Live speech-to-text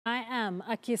Anyang,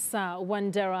 Akisa,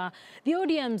 Wandera. The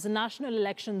ODM's National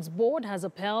Elections Board has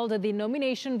upheld the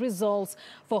nomination results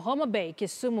for Homabay,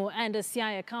 Kisumu and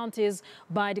Siaya counties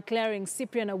by declaring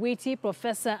Cyprian Awiti,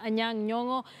 Professor Anyang,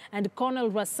 Nyong'o and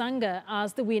Cornel Rasanga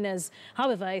as the winners.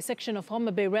 However, a section of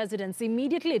Homabay residents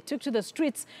immediately took to the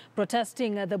streets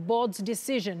protesting the board's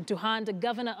decision to hand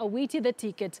Governor Awiti the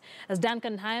ticket. As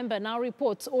Duncan Khaemba now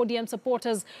reports, ODM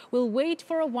supporters will wait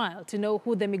for a while to know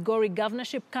who the Migori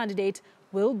governorship candidate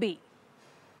will be.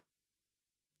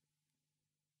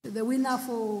 The winner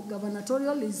for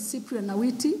gubernatorial is Cyprian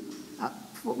Awiti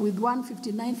with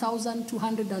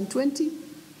 159,220.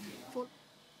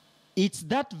 It's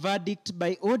that verdict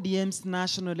by ODM's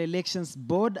National Elections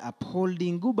Board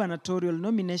upholding gubernatorial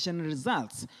nomination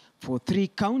results for 3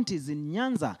 counties in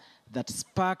Nyanza that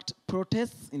sparked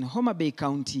protests in Homabay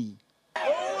County.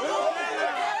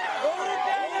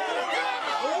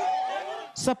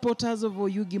 Supporters of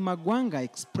Oyugi Magwanga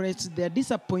expressed their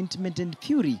disappointment and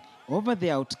fury over the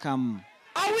outcome.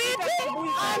 Awiti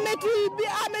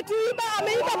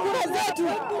ameiba kura zetu.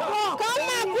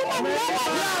 Kama kuna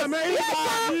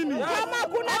kama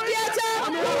kuna piacha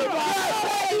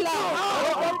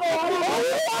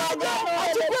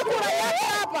achukue kura yake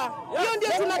hapa. Hiyo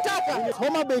ndio tunataka.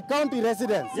 Homabay County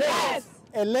residents. Yes.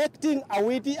 Electing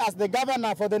Awiti as the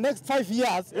governor for the next 5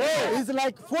 years is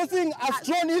like forcing a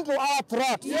straw into our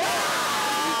throat. We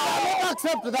cannot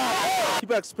accept that.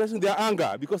 People are expressing their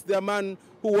anger because their man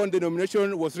who won the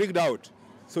nomination was rigged out.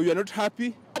 So you are not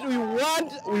happy? We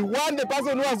want the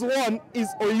person who has won is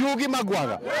Oyugi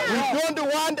Magwanga.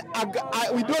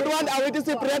 We don't want Awiti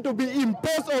Cyprian to be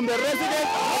imposed on the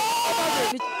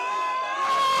residents.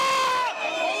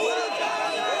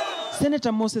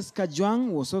 Senator Moses Kajwang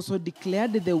was also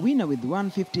declared the winner with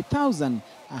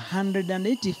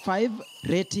 150,185,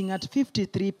 rating at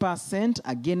 53%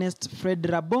 against Fred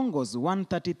Rabongo's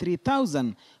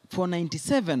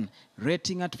 133,497,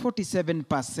 rating at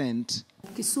 47%.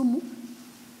 Kisumu,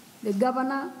 the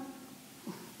governor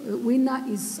winner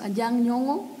is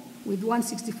Nyong'o with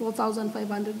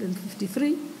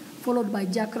 164,553, followed by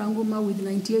Jack Ranguma with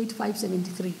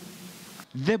 98,573.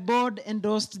 The board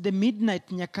endorsed the Midnight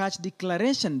Nyakach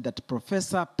declaration that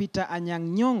Professor Peter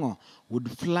Anyang Nyong'o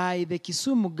would fly the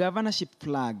Kisumu governorship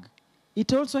flag.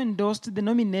 It also endorsed the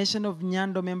nomination of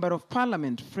Nyando Member of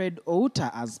Parliament Fred Outa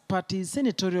as party's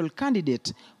senatorial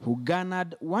candidate, who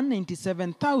garnered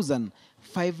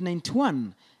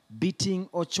 197,591, beating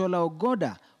Ochola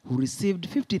Ogoda, who received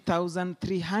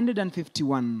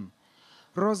 50,351.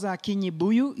 Rosa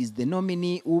Kinyibuyu is the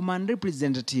nominee woman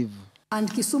representative. And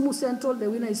Kisumu Central, the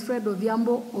winner is Fred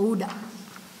Oviambo Ouda.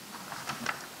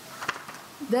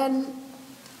 Then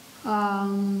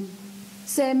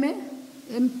Seme,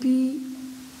 MP,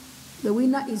 the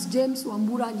winner is James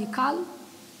Wambura Njikal.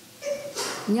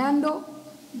 Nyando,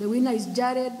 the winner is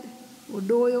Jared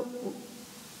Odoyo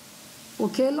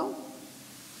Okelo.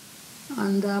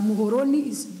 And Muhoroni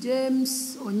is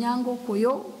James Onyango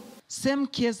Koyo. Same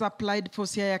case applied for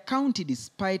Siaya County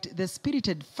despite the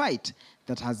spirited fight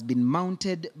that has been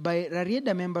mounted by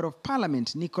Rarieda Member of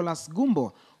Parliament Nicholas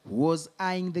Gumbo, who was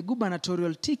eyeing the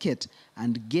gubernatorial ticket,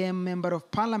 and Game Member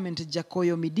of Parliament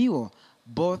Jacoyo Midiwo,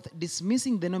 both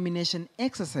dismissing the nomination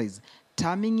exercise,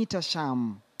 terming it a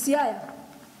sham. Siaya,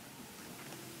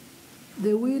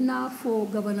 the winner for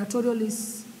gubernatorial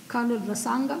is Colonel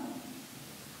Rasanga.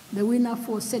 The winner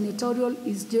for senatorial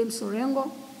is James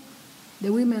Orengo.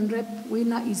 The women rep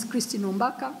winner is Christine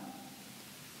Ombaka.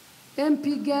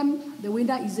 MP Game, the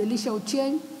winner is Elisha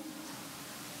Ochieng.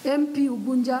 MP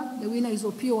Ugunja, the winner is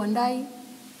Opio Wandai.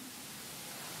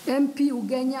 MP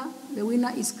Ugenya, the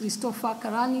winner is Christopher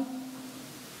Karani.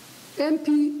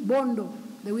 MP Bondo,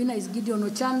 the winner is Gideon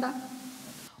Ochanda.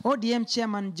 ODM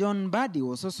Chairman John Mbadi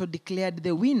was also declared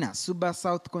the winner, Suba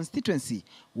South constituency,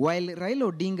 while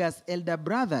Raila Odinga's elder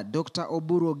brother, Dr.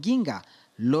 Oburu Oginga,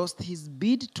 lost his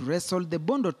bid to wrestle the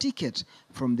Bondo ticket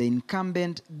from the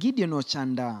incumbent Gideon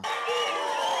Ochanda.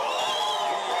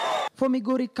 For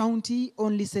Migori County,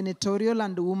 only senatorial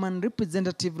and woman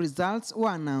representative results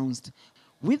were announced,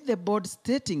 with the board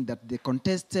stating that the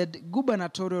contested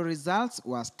gubernatorial results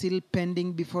were still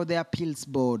pending before the appeals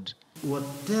board.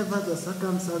 Whatever the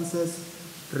circumstances,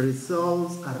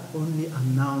 results are only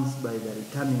announced by the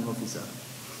returning officer.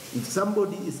 If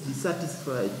somebody is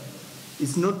dissatisfied,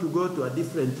 it's not to go to a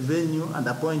different venue and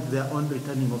appoint their own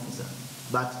returning officer,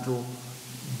 but to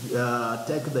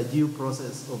take the due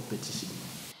process of petition.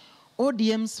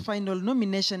 ODM's final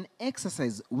nomination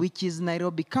exercise, which is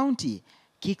Nairobi County,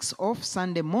 kicks off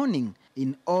Sunday morning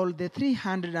in all the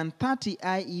 330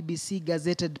 IEBC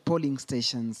gazetted polling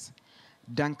stations.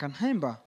 Duncan Khaemba,